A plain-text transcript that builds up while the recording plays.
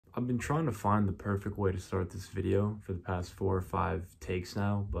I've been trying to find the perfect way to start this video for the past 4 or 5 takes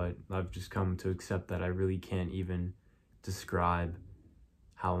now, but I've just come to accept that I really can't even describe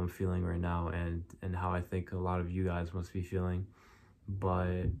how I'm feeling right now and how I think a lot of you guys must be feeling.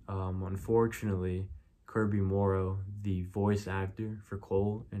 But unfortunately, Kirby Morrow, the voice actor for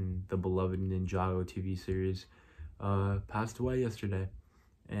Cole in the beloved Ninjago TV series, passed away yesterday.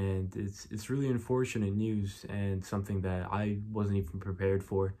 And it's really unfortunate news and something that I wasn't even prepared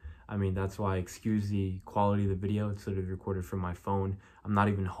for. I mean, that's why I excuse the quality of the video. It's sort of recorded from my phone. I'm not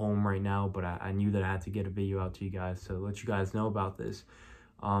even home right now, but I knew that I had to get a video out to you guys to let you guys know about this.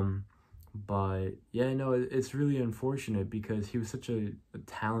 But yeah, no, it's really unfortunate because he was such a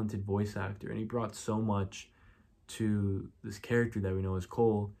talented voice actor and he brought so much to this character that we know as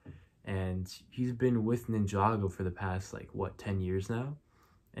Cole. And he's been with Ninjago for the past, 10 years now?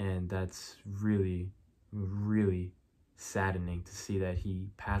 And that's really, really saddening to see that he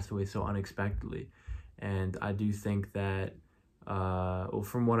passed away so unexpectedly. And I do think that, well,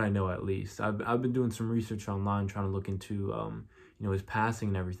 from what I know at least, I've been doing some research online trying to look into, his passing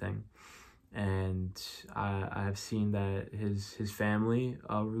and everything. And I have seen that his family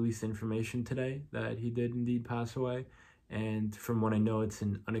released information today that he did indeed pass away. And from what I know, it's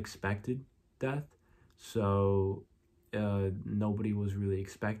an unexpected death. So nobody was really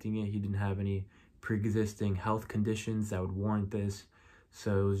expecting it. He didn't have any pre-existing health conditions that would warrant this,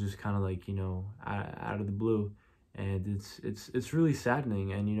 so it was just kind of out of the blue. And it's really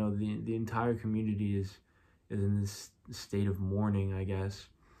saddening. And the entire community is in this state of mourning, I guess.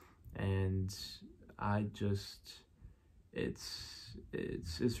 And I just it's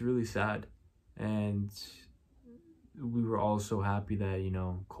really sad. And we were all so happy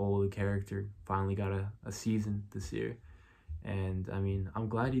that Cole, the character, finally got a season this year. And I mean, I'm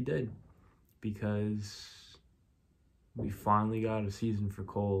glad he did, because we finally got a season for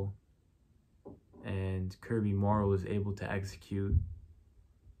Cole, and Kirby Morrow was able to execute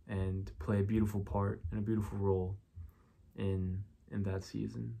and play a beautiful part and a beautiful role in that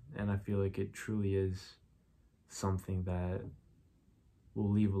season. And I feel like it truly is something that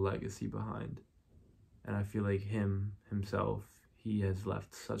will leave a legacy behind. And I feel like himself, he has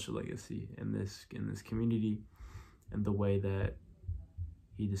left such a legacy in this community, and the way that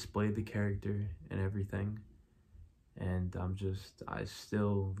he displayed the character and everything. And I'm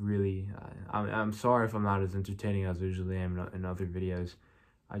sorry if I'm not as entertaining as I usually am in other videos.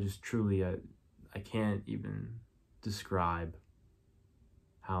 I just truly, I can't even describe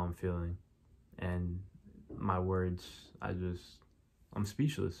how I'm feeling. And my words, I'm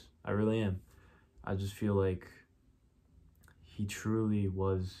speechless. I really am. I just feel like he truly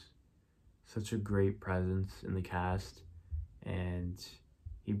was such a great presence in the cast, and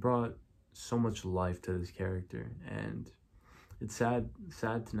he brought so much life to this character. And it's sad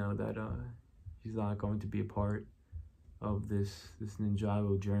to know that he's not going to be a part of this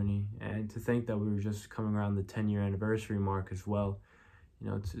Ninjago journey. And to think that we were just coming around the 10-year anniversary mark as well.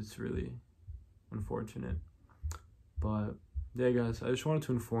 It's really unfortunate. But yeah, guys, I just wanted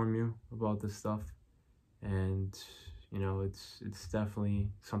to inform you about this stuff. And it's definitely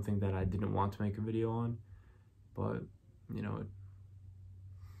something that I didn't want to make a video on, but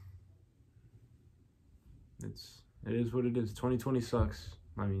it is what it is. 2020 sucks.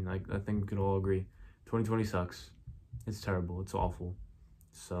 I mean, I think we can all agree. 2020 sucks. It's terrible. It's awful.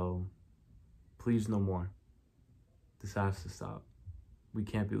 So please, no more. This has to stop. We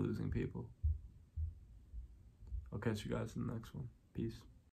can't be losing people. I'll catch you guys in the next one. Peace.